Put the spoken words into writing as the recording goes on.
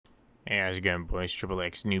Hey, how's it going, boys? Triple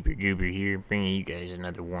X Nooper Goober here, bringing you guys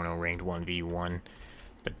another 1-0 ranked 1v1.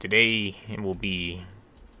 But today it will be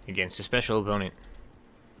against a special opponent,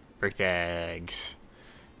 Birthags.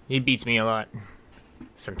 He beats me a lot.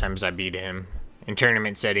 Sometimes I beat him. In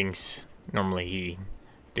tournament settings, normally he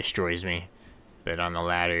destroys me, but on the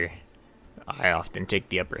ladder, I often take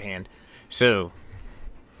the upper hand. So,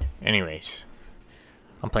 anyways,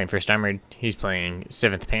 I'm playing First Armored. He's playing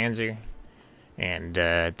 7th Panzer. And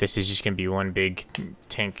this is just going to be one big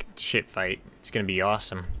tank shit fight. It's going to be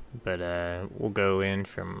awesome. But we'll go in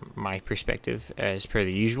from my perspective as per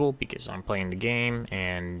the usual, because I'm playing the game,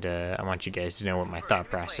 and I want you guys to know what my thought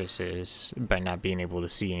process is by not being able to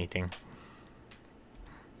see anything.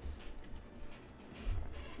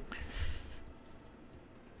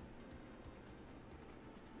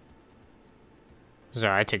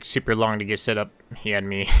 So I took super long to get set up. He had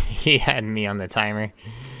me on the timer.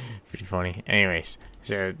 Pretty funny. Anyways,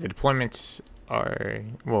 so the deployments are,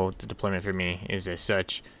 well, the deployment for me is as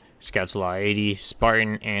such: Scouts Law 80,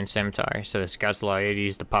 Spartan, and Scimitar. So the Scouts Law 80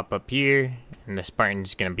 is to pop up here, and the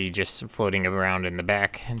Spartan's going to be just floating around in the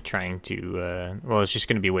back, trying to, well, it's just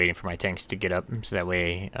going to be waiting for my tanks to get up, so that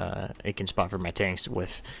way it can spot for my tanks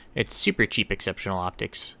with its super cheap exceptional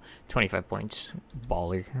optics. 25 points.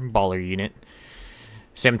 Baller unit.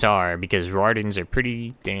 Scimitar, because Rardens are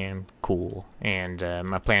pretty damn cool, and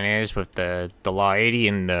my plan is with the Law 80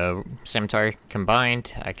 and the Scimitar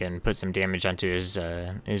combined, I can put some damage onto his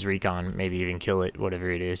recon, maybe even kill it, whatever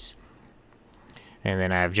it is. And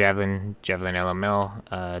then I have Javelin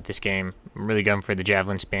LML. This game, I'm really going for the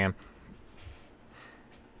Javelin spam.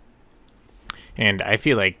 And I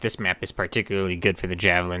feel like this map is particularly good for the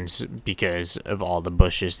Javelins because of all the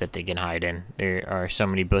bushes that they can hide in. There are so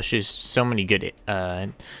many bushes, so many good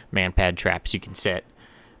man-pad traps you can set.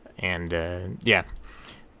 And, yeah.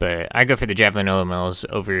 But I go for the Javelin LMLs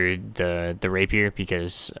over the Rapier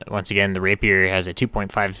because, once again, the Rapier has a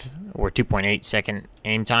 2.5 or 2.8 second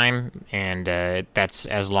aim time. And that's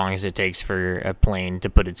as long as it takes for a plane to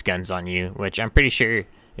put its guns on you, which I'm pretty sure,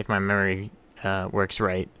 if my memory works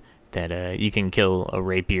right, that you can kill a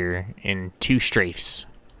Rapier in 2 strafes.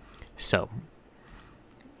 So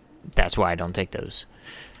that's why I don't take those.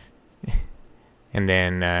 And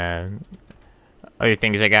then other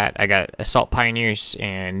things I got Assault Pioneers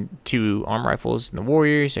and 2 arm rifles in the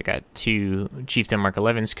Warriors. I got 2 Chieftain Mark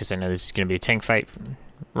 11s because I know this is going to be a tank fight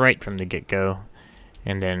right from the get-go.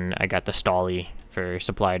 And then I got the Stolly for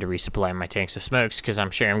supply to resupply my tanks with smokes, because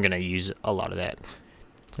I'm sure I'm going to use a lot of that.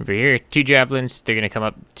 Over here, 2 Javelins. They're going to come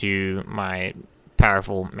up to my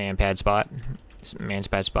powerful man-pad spot.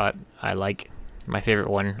 I like my favorite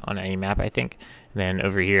one on any map, I think. Then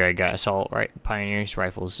over here, I got Assault Pioneers,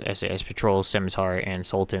 Rifles, SAS Patrol, Scimitar, and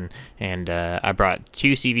Sultan. And I brought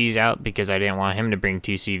 2 CVs out because I didn't want him to bring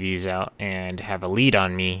 2 CVs out and have a lead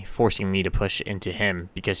on me, forcing me to push into him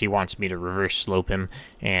because he wants me to reverse slope him.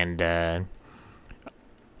 And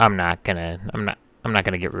I'm not gonna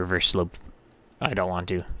get reverse slope. I don't want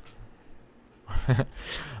to.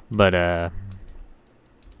 But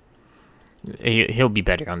he'll be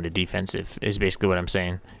better on the defensive, is basically what I'm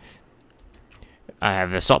saying. I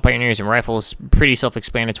have Assault Pioneers and Rifles. Pretty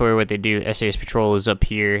self-explanatory what they do. SAS Patrol is up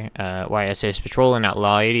here. Why SAS Patrol and not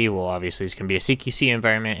Law 80? Well, obviously it's going to be a CQC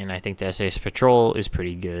environment, and I think the SAS Patrol is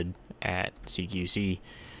pretty good at CQC.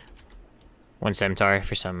 1 Scimitar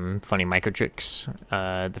for some funny micro tricks.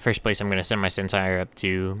 The first place I'm going to send my Scimitar up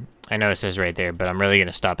to, I know it says right there, but I'm really going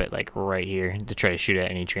to stop it like right here to try to shoot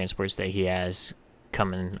at any transports that he has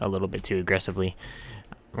coming a little bit too aggressively.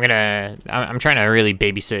 I'm trying to really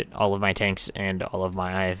babysit all of my tanks and all of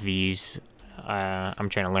my IFVs. I'm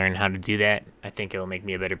trying to learn how to do that. I think it'll make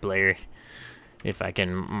me a better player if I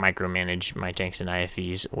can micromanage my tanks and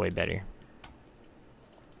IFVs way better.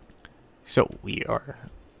 So we are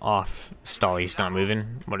off. Stolly's not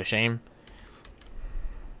moving. What a shame.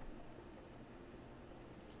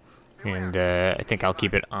 And I think I'll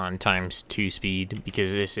keep it on ×2 speed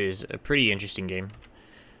because this is a pretty interesting game.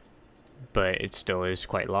 But it still is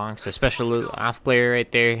quite long. So special off player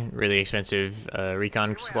right there. Really expensive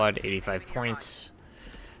recon squad. 85 points.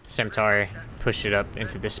 Scimitar pushed it up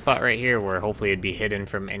into this spot right here where hopefully it'd be hidden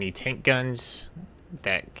from any tank guns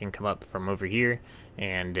that can come up from over here,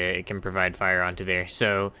 and it can provide fire onto there.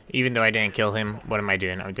 So even though I didn't kill him, what am I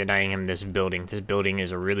doing? I'm denying him this building. This building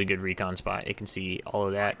is a really good recon spot. It can see all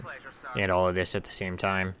of that and all of this at the same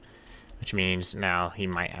time, which means now he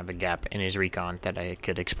might have a gap in his recon that I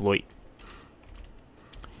could exploit.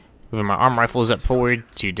 Moving my arm rifles up forward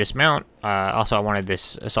to dismount. Also, I wanted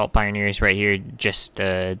this Assault Pioneers right here just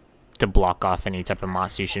to block off any type of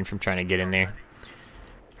Matsushin from trying to get in there.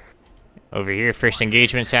 Over here, first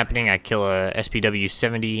engagement's happening. I kill a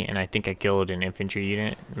SPW-70, and I think I killed an infantry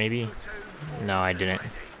unit, maybe? No, I didn't.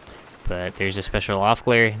 But there's a special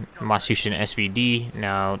off-glare, Masution SVD.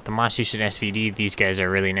 Now, the Masution SVD, these guys are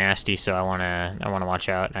really nasty, so I wanna watch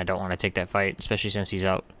out. I don't want to take that fight, especially since he's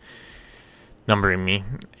outnumbering me.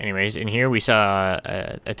 Anyways, in here we saw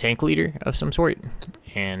a tank leader of some sort,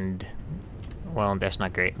 and... well, that's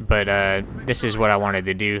not great, but this is what I wanted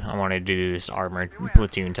to do. I wanted to do this armored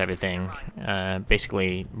platoon type of thing.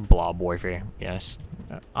 Basically, blob warfare. Yes,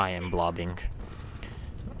 I am blobbing.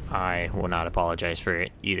 I will not apologize for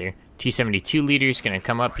it either. T-72 leader's going to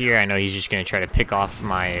come up here. I know he's just going to try to pick off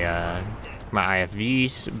my my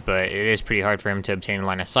IFVs, but it is pretty hard for him to obtain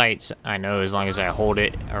line of sight. I know as long as I hold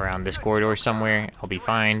it around this corridor somewhere, I'll be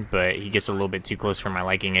fine, but he gets a little bit too close for my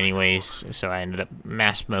liking anyways, so I ended up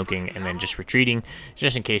mass smoking and then just retreating,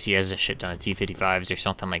 just in case he has a shit ton of T-55s or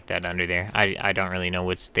something like that under there. I don't really know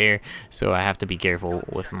what's there, so I have to be careful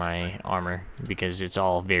with my armor, because it's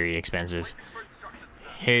all very expensive.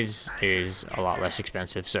 His is a lot less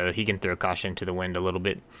expensive, so he can throw caution to the wind a little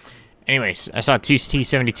bit. Anyways, I saw two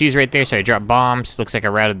T-72s right there, so I dropped bombs. Looks like I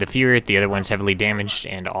routed the Fuhrer. The other one's heavily damaged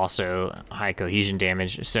and also high cohesion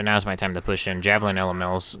damage. So now's my time to push in. Javelin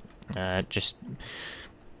LMLs just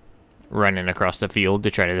running across the field to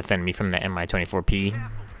try to defend me from the Mi-24P.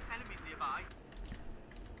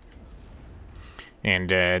 And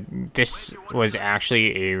this was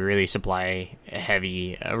actually a really supply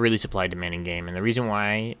demanding game. And the reason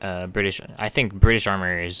why I think British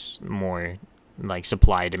armor is more like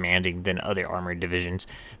supply demanding than other armored divisions,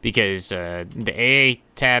 because the AA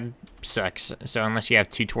tab sucks. So unless you have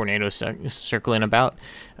two tornadoes circling about,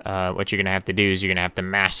 what you're gonna have to do is you're gonna have to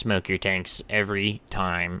mass smoke your tanks every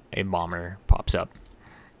time a bomber pops up,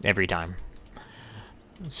 every time.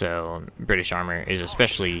 So British armor is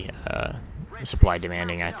especially supply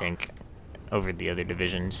demanding, I think, over the other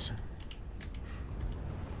divisions.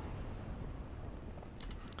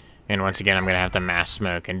 And once again, I'm going to have to mass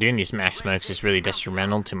smoke. And doing these mass smokes is really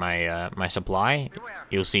detrimental to my my supply.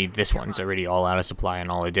 You'll see this one's already all out of supply, and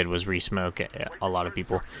all it did was re-smoke a lot of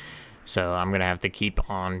people. So I'm going to have to keep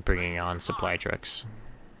on bringing on supply trucks.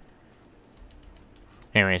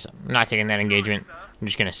 Anyways, I'm not taking that engagement. I'm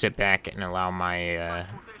just going to sit back and allow my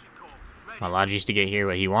my Logis to get here.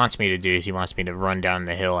 What he wants me to do is he wants me to run down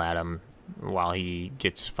the hill at him while he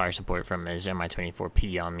gets fire support from his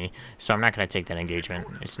Mi-24P on me. So I'm not going to take that engagement.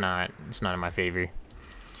 It's not in my favor.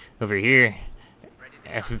 Over here,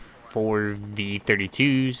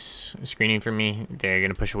 F4V32s screening for me. They're going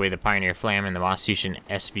to push away the Pioneer Flam and the Masution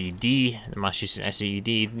SVD. The Masution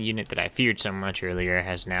SVD unit that I feared so much earlier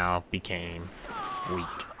has now became weak.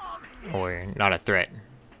 Or not a threat,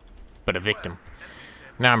 but a victim.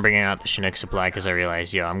 Now I'm bringing out the Chinook supply because I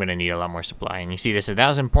realized, yo, I'm going to need a lot more supply. And you see this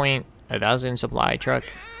 1,000 supply truck?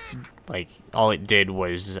 Like, all it did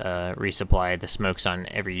was resupply the smokes on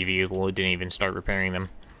every vehicle. It didn't even start repairing them.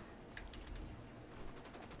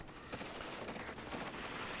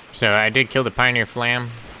 So I did kill the Pioneer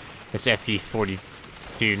Flam. This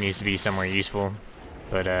FV-42 needs to be somewhere useful.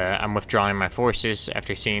 But I'm withdrawing my forces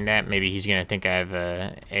after seeing that. Maybe he's going to think I have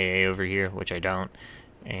AA over here, which I don't.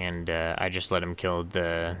 And I just let him kill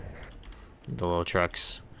the little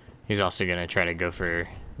trucks. He's also going to try to go for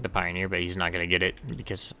the Pioneer, but he's not going to get it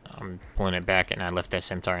because I'm pulling it back, and I left that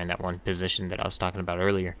Centaur in that one position that I was talking about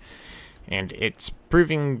earlier. And it's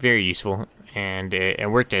proving very useful, and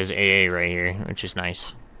it worked as AA right here, which is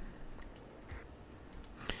nice.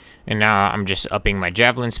 And now I'm just upping my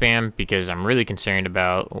Javelin spam because I'm really concerned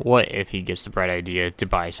about what if he gets the bright idea to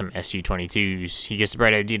buy some Su-22s. He gets the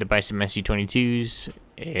bright idea to buy some Su-22s,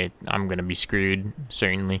 I'm going to be screwed,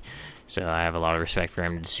 certainly. So I have a lot of respect for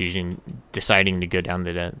him deciding to go down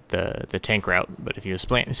the tank route. But if he was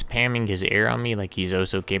spamming his air on me like he's oh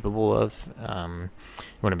so capable of, it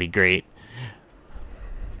wouldn't be great.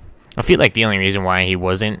 I feel like the only reason why he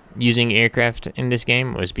wasn't using aircraft in this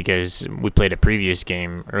game was because we played a previous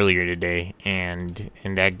game earlier today, and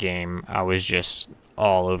in that game I was just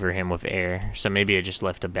all over him with air. So maybe it just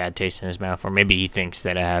left a bad taste in his mouth, or maybe he thinks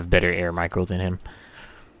that I have better air micro than him,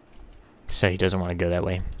 so he doesn't want to go that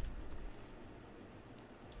way.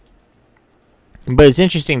 But it's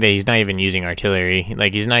interesting that he's not even using artillery.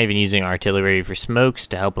 Like, he's not even using artillery for smokes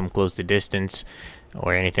to help him close the distance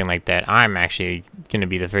or anything like that. I'm actually going to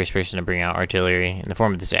be the first person to bring out artillery in the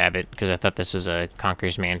form of this Abbott, because I thought this was a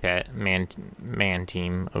Conquer's man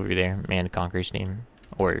team over there. Man Conquer's team.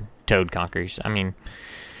 Or Toad Conquers. I mean,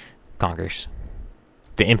 Conquers.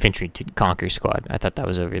 the infantry to conquer squad. I thought that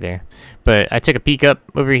was over there. But I took a peek up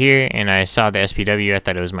over here, and I saw the SPW. I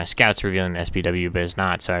thought it was my scouts revealing the SPW, but it's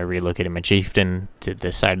not. So I relocated my chieftain to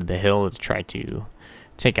the side of the hill to try to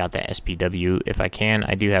take out that SPW if I can.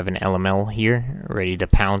 I do have an LML here, ready to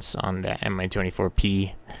pounce on the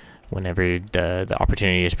Mi-24P whenever the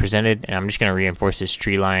opportunity is presented. And I'm just going to reinforce this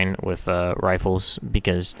tree line with rifles,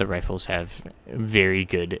 because the rifles have very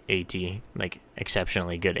good AT, like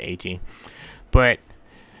exceptionally good AT. But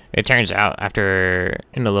it turns out after,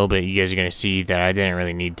 in a little bit, you guys are going to see that I didn't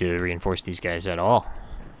really need to reinforce these guys at all.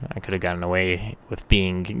 I could have gotten away with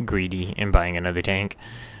being greedy and buying another tank.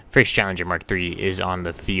 First Challenger Mark III is on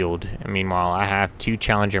the field. And meanwhile, I have 2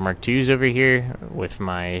 Challenger Mark IIs over here with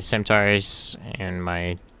my Centaurs and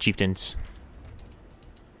my Chieftains.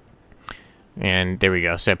 And there we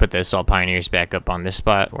go. So I put the Assault Pioneers back up on this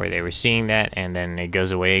spot where they were seeing that, and then it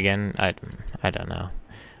goes away again. I don't know.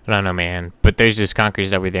 I don't know, man. But there's this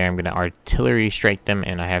Conquerors over there. I'm going to artillery strike them,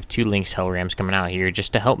 and I have 2 Lynx Hellrams coming out here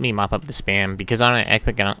just to help me mop up the spam. Because on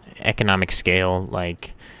an economic scale,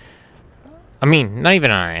 like... I mean, not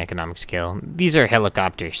even on an economic scale. These are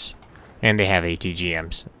helicopters, and they have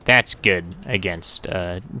ATGMs. That's good against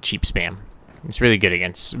cheap spam. It's really good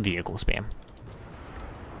against vehicle spam.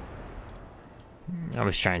 I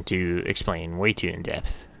was trying to explain way too in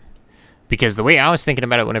depth. Because the way I was thinking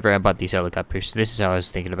about it whenever I bought these helicopters, this is how I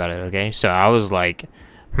was thinking about it, okay? So I was like,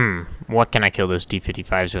 what can I kill those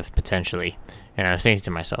T-55s with potentially? And I was thinking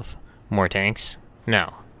to myself, more tanks?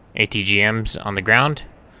 No. ATGMs on the ground?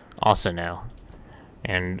 Also no.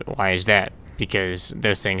 And why is that? Because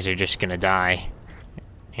those things are just gonna die,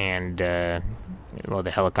 and well, the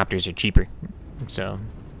helicopters are cheaper. So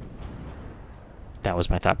that was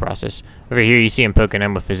my thought process. Over here you see him poking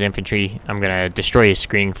him with his infantry. I'm gonna destroy his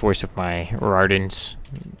screening force with my Rardens,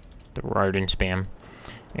 the Rarden spam.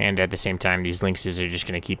 And at the same time, these Lynxes are just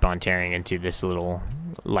going to keep on tearing into this little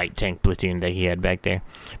light tank platoon that he had back there.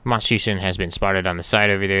 Moschusen has been spotted on the side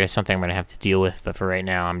over there. That's something I'm going to have to deal with. But for right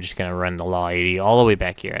now, I'm just going to run the Law 80 all the way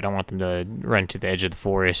back here. I don't want them to run to the edge of the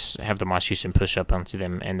forest, have the Moschusen push up onto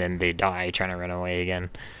them, and then they die trying to run away again.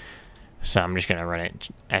 So I'm just going to run it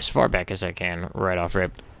as far back as I can, right off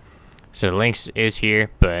rip. So the Lynx is here,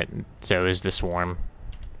 but so is the Swarm.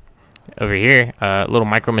 Over here, a little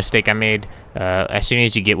micro mistake I made. As soon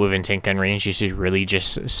as you get within tank gun range, you should really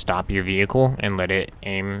just stop your vehicle and let it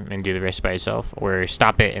aim and do the rest by itself. Or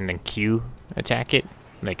stop it and then Q attack it.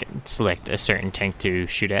 Like, select a certain tank to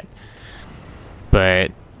shoot at.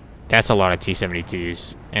 But that's a lot of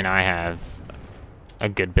T-72s, and I have a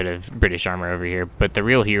good bit of British armor over here. But the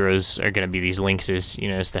real heroes are going to be these Lynxes. You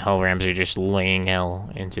notice the Hellrams are just laying hell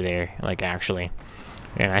into there, like, actually.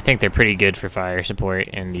 And I think they're pretty good for fire support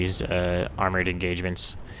in these armored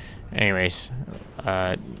engagements. Anyways,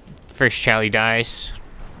 first Chally dies.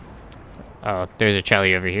 Oh, there's a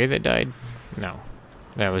Chally over here that died? No,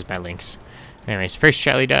 that was my Lynx. Anyways, first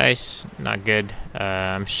Chally dies. Not good.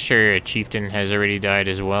 I'm sure a Chieftain has already died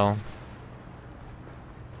as well.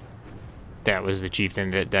 That was the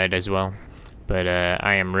Chieftain that died as well. But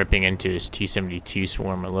I am ripping into his T-72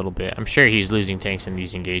 swarm a little bit. I'm sure he's losing tanks in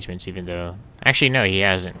these engagements, even though... Actually, no, he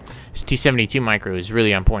hasn't. His T-72 micro is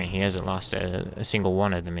really on point. He hasn't lost a single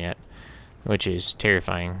one of them yet, which is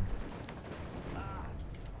terrifying.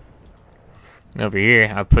 Over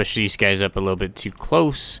here, I'll push these guys up a little bit too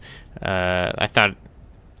close. I thought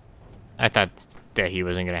that he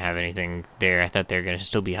wasn't going to have anything there. I thought they were going to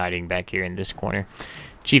still be hiding back here in this corner.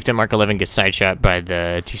 Chieftain Mark 11 gets side shot by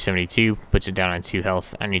the T-72, puts it down on 2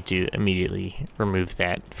 health. I need to immediately remove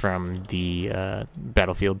that from the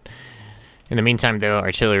battlefield. In the meantime, though,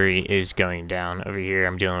 artillery is going down over here.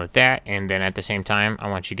 I'm dealing with that, and then at the same time, I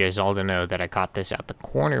want you guys all to know that I caught this out the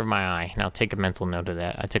corner of my eye. Now, take a mental note of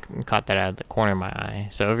that. I caught that out of the corner of my eye.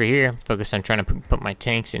 So over here, focus on trying to put my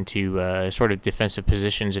tanks into sort of defensive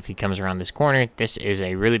positions if he comes around this corner. This is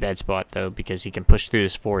a really bad spot, though, because he can push through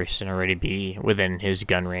this forest and already be within his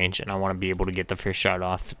gun range, and I want to be able to get the first shot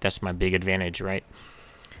off. That's my big advantage, right?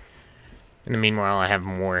 In the meanwhile, I have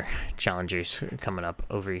more challengers coming up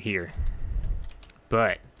over here.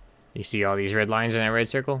 But you see all these red lines in that red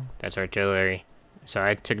circle? That's artillery. So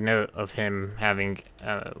I took note of him having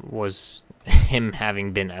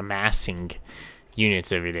been amassing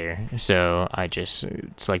units over there. So I just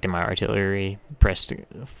selected my artillery, pressed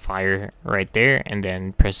fire right there, and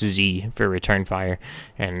then press Z for return fire.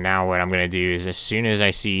 And now what I'm gonna do is, as soon as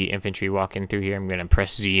I see infantry walking through here, I'm gonna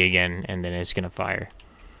press Z again, and then it's gonna fire.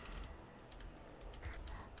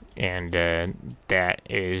 And that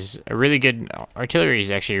is a really good... Artillery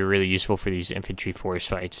is actually really useful for these infantry force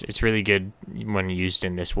fights. It's really good when used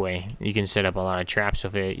in this way. You can set up a lot of traps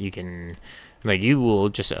with it. You can... Like, you will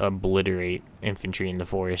just obliterate infantry in the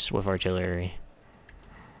forest with artillery.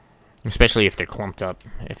 Especially if they're clumped up.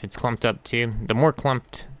 If it's clumped up too, the more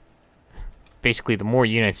clumped... Basically, the more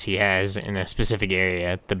units he has in a specific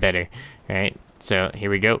area, the better. Right? So,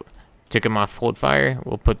 here we go. Took him off hold fire.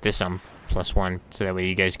 We'll put this on +1, so that way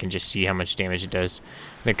you guys can just see how much damage it does.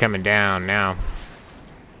 They're coming down now.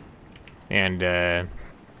 And,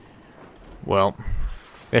 well,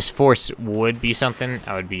 this force would be something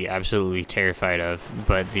I would be absolutely terrified of,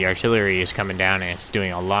 but the artillery is coming down and it's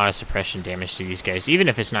doing a lot of suppression damage to these guys. Even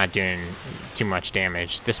if it's not doing too much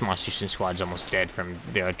damage, this Monster Squad's almost dead from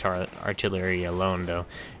the artillery alone, though.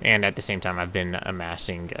 And at the same time, I've been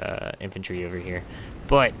amassing infantry over here.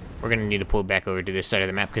 But we're going to need to pull back over to this side of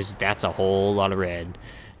the map because that's a whole lot of red.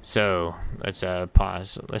 So let's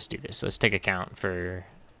pause. Let's do this. Let's take a count for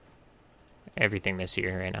everything that's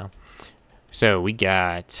here right now. So we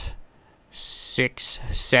got 6,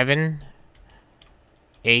 7,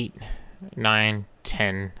 8, 9,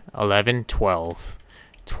 10, 11, 12.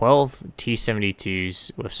 12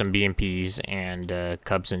 T-72s with some BMPs and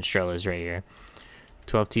Cubs and Strellas right here.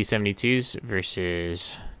 12 T-72s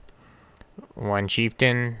versus 1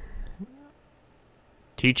 Chieftain,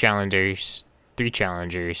 2 Challengers, 3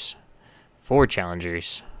 Challengers, 4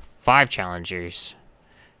 Challengers, 5 Challengers,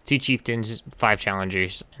 2 Chieftains, 5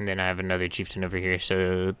 Challengers, and then I have another Chieftain over here,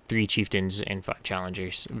 so 3 Chieftains and 5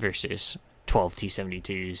 Challengers versus 12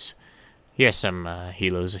 T-72s. He has some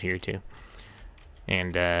helos here too.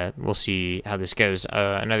 And we'll see how this goes.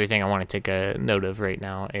 Another thing I want to take a note of right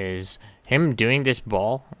now is him doing this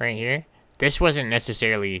ball right here. This wasn't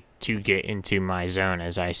necessarily to get into my zone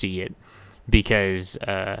as I see it, because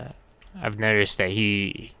I've noticed that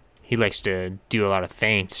he likes to do a lot of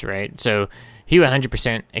feints, right? So he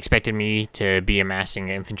 100% expected me to be amassing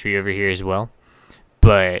infantry over here as well,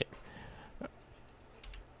 but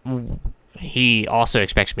he also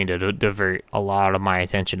expects me to divert a lot of my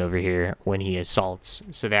attention over here when he assaults,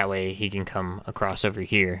 so that way he can come across over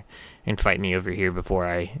here and fight me over here before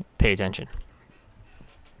I pay attention.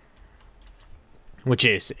 Which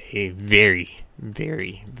is a very,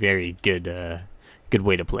 very, very good good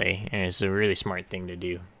way to play, and it's a really smart thing to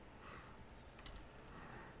do.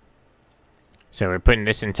 So we're putting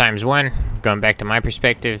this in ×1, going back to my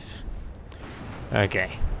perspective.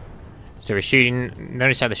 Okay. So we're shooting.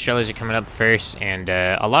 Notice how the Strellas are coming up first, and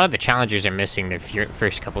a lot of the Challengers are missing their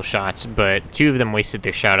first couple shots, but 2 of them wasted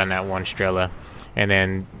their shot on that 1 Strela. And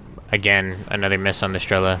then, again, another miss on the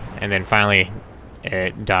Strela, and then finally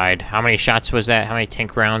it died. How many shots was that? How many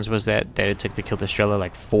tank rounds was that it took to kill the Strela?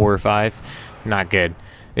 Like 4 or 5? Not good.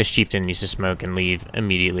 This Chieftain needs to smoke and leave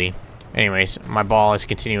immediately. Anyways, my ball is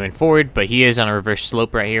continuing forward, but he is on a reverse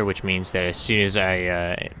slope right here, which means that as soon as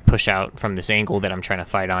I push out from this angle that I'm trying to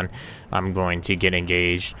fight on, I'm going to get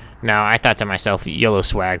engaged. Now, I thought to myself, yellow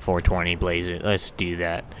swag 420, blaze it. Let's do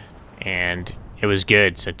that. And it was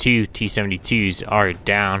good. So 2 T-72s are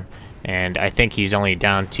down, and I think he's only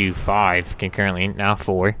down to 5 concurrently, now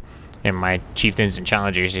 4. And my Chieftains and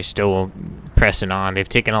Challengers are still pressing on. They've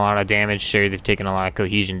taken a lot of damage, sure, they've taken a lot of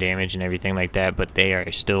cohesion damage and everything like that, but they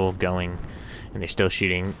are still going, and they're still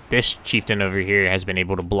shooting. This Chieftain over here has been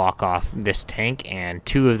able to block off this tank, and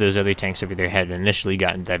 2 of those other tanks over there had initially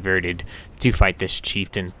gotten diverted to fight this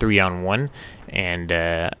Chieftain 3-on-1,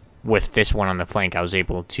 and with this one on the flank, I was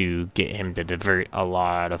able to get him to divert a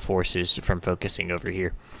lot of forces from focusing over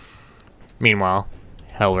here. Meanwhile,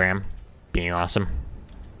 Hellram, being awesome,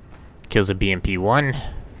 kills a BMP-1,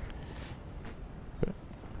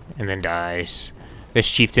 and then dies.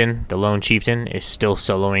 This Chieftain, the lone Chieftain, is still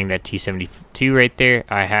soloing that T-72 right there.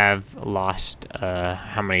 I have lost,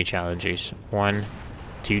 how many Challengers? 1,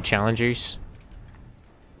 2 Challengers?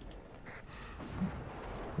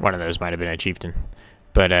 One of those might have been a Chieftain.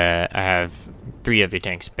 But I have 3 other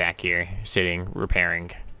tanks back here, sitting,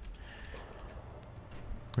 repairing.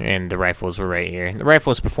 And the rifles were right here. The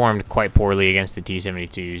rifles performed quite poorly against the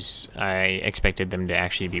T-72s. I expected them to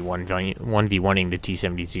actually be 1v1ing the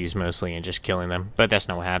T-72s mostly and just killing them, but that's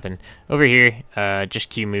not what happened. Over here, just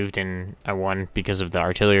Q moved and I won because of the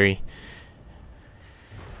artillery.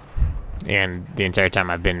 And the entire time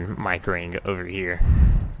I've been microing over here.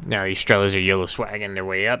 Now these Strellas are yellow swagging their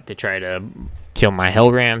way up to try to kill my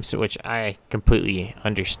Hellrams, which I completely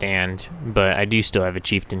understand, but I do still have a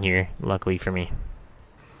Chieftain here, luckily for me.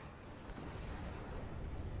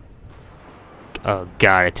 Oh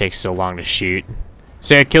god, it takes so long to shoot.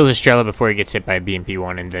 So it kills Estrella before he gets hit by a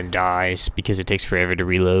BMP-1 and then dies because it takes forever to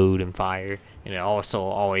reload and fire. And it also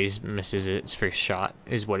always misses its first shot,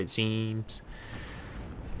 is what it seems.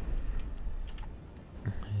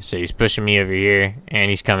 So he's pushing me over here, and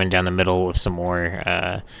he's coming down the middle with some more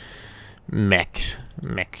mech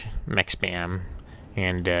spam.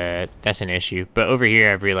 And that's an issue. But over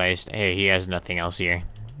here I've realized, hey, he has nothing else here.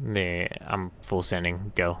 I'm full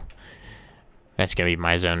sending, go. That's going to be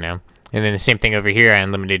my zone now. And then the same thing over here, I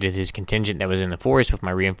unlimited his contingent that was in the forest with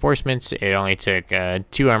my reinforcements. It only took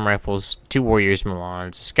 2 arm rifles, 2 warriors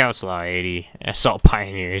Milans, a scout slaw 80, assault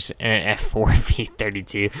pioneers, and an F4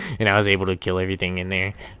 V32, and I was able to kill everything in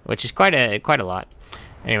there, which is quite a lot.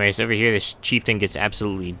 Anyways, over here, this chieftain gets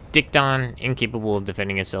absolutely dicked on, incapable of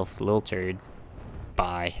defending himself, little turd.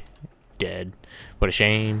 Bye. Dead. What a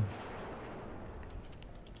shame.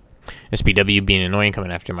 SPW being annoying,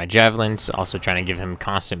 coming after my javelins, also trying to give him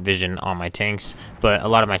constant vision on my tanks, but a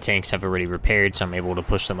lot of my tanks have already repaired, so I'm able to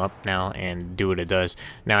push them up now and do what it does.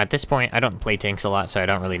 Now at this point, I don't play tanks a lot, so I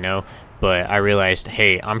don't really know, but I realized,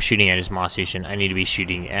 hey, I'm shooting at his Moss Station, I need to be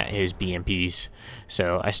shooting at his BMPs.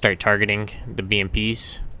 So I start targeting the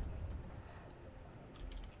BMPs,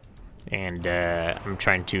 and I'm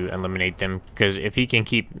trying to eliminate them, because if he can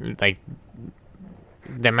keep, like,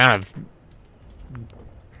 the amount of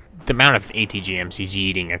ATGMs he's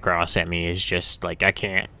yeeting across at me is just like I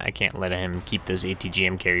can't let him keep those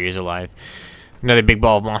ATGM carriers alive. Another big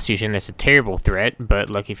ball of Moss Station that's a terrible threat, but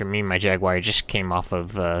lucky for me, my Jaguar just came off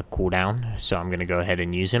of cooldown, so I'm gonna go ahead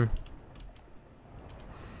and use him.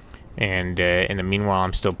 And in the meanwhile,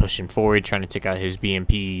 I'm still pushing forward, trying to take out his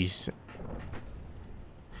BMPs,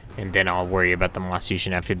 and then I'll worry about the Moss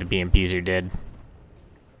Station after the BMPs are dead.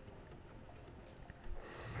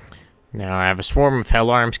 Now I have a swarm of Hell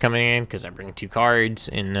Arms coming in because I bring 2 cards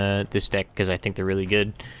in this deck because I think they're really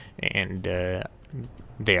good, and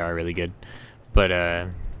they are really good. But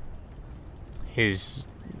his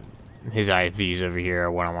IFVs over here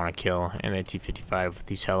are what I want to kill, and the T-55 with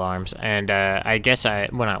these Hell Arms. And I guess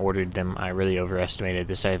when I ordered them, I really overestimated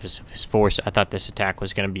the size of his force. I thought this attack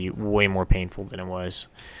was going to be way more painful than it was,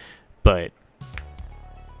 but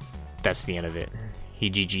that's the end of it.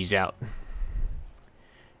 He GG's out.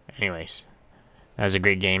 Anyways, that was a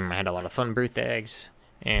great game. I had a lot of fun birthday eggs,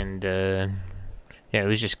 and yeah, it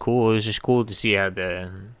was just cool. It was just cool to see how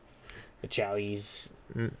the Chally'S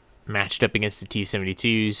matched up against the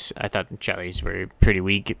T-72s. I thought the Chally'S were pretty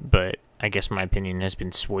weak, but I guess my opinion has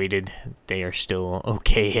been swayed. They are still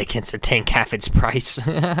okay against a tank half its price.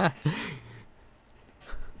 Yeah,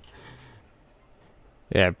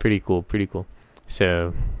 pretty cool, pretty cool.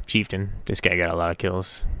 So, Chieftain, this guy got a lot of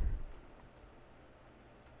kills.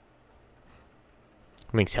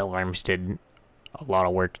 Link's Hell Arms did a lot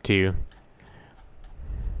of work too.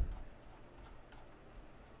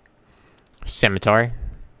 Scimitar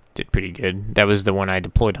did pretty good. That was the one I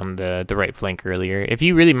deployed on the right flank earlier. If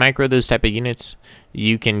you really micro those type of units,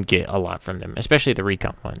 you can get a lot from them, especially the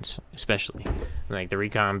recon ones. Especially like the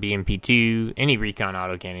recon BMP2, any recon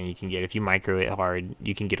autocannon you can get. If you micro it hard,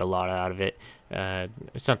 you can get a lot out of it.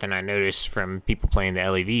 It's something I noticed from people playing the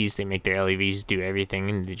LEVs. They make their LEVs do everything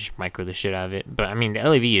and they just micro the shit out of it. But I mean, the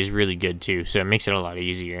LEV is really good too, so it makes it a lot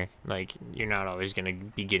easier. Like, you're not always going to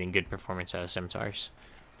be getting good performance out of scimitars.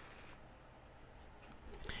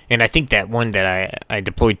 And I think that one that I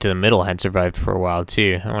deployed to the middle had survived for a while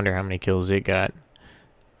too. I wonder how many kills it got.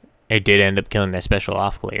 It did end up killing that special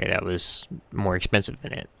off layer that was more expensive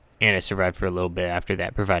than it. And it survived for a little bit after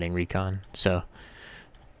that, providing recon. So,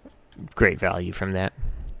 great value from that.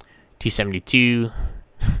 T-72.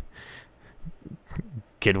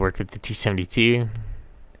 Good work with the T-72.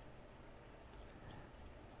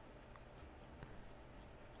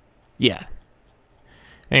 Yeah.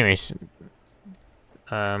 Anyways.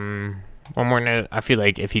 One more note. I feel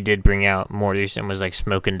like if he did bring out mortars and was like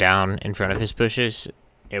smoking down in front of his pushes,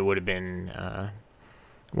 it would have been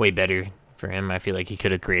way better for him. I feel like he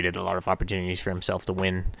could have created a lot of opportunities for himself to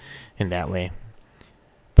win in that way.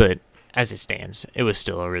 But as it stands, it was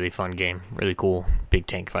still a really fun game. Really cool, big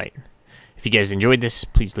tank fight. If you guys enjoyed this,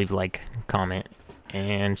 please leave a like, comment,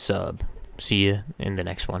 and sub. See you in the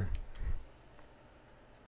next one.